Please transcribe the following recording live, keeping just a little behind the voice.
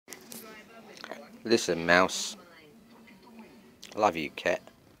Listen, Mouse, I love you, cat,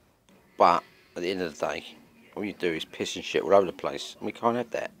 but at the end of the day, all you do is piss and shit all over the place, and we can't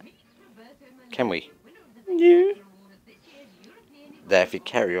have that. Can we? No. There, if you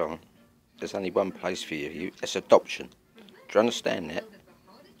carry on, there's only one place for you. It's adoption. Do you understand that?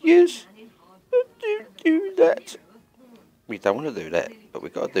 Yes. I do that. We don't want to do that, but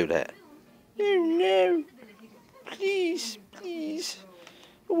we've got to do that. Oh no. Please, please.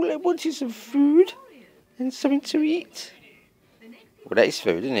 All I want is some food and something to eat. Well, that is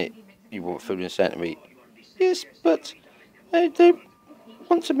food, isn't it? You want food and something to eat. Yes, but I don't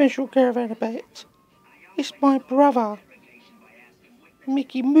want to mess your caravan about. It's my brother,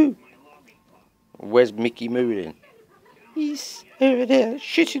 Mickey Moo. Where's Mickey Moo then? He's over there,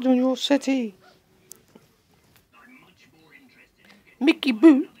 shitting on your settee. Mickey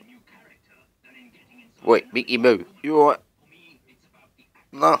Moo? Wait, Mickey Moo, you alright?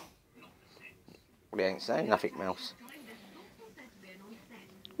 No. We ain't saying nothing, Mouse.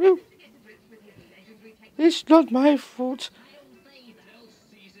 Well, it's not my fault,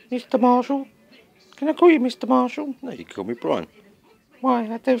 Mr. Marshall. Can I call you Mr. Marshall? No, you call me Brian. Why?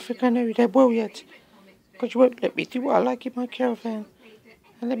 I don't think I know you that well yet. Because you won't let me do what I like in my caravan.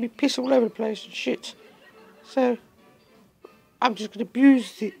 And let me piss all over the place and shit. So, I'm just going to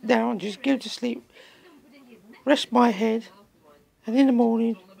abuse it now and just go to sleep. Rest my head. And in the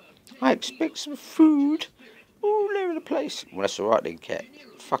morning, I expect some food all over the place. Well, that's alright then, cat.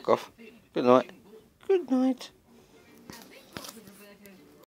 Fuck off. Good night. Good night.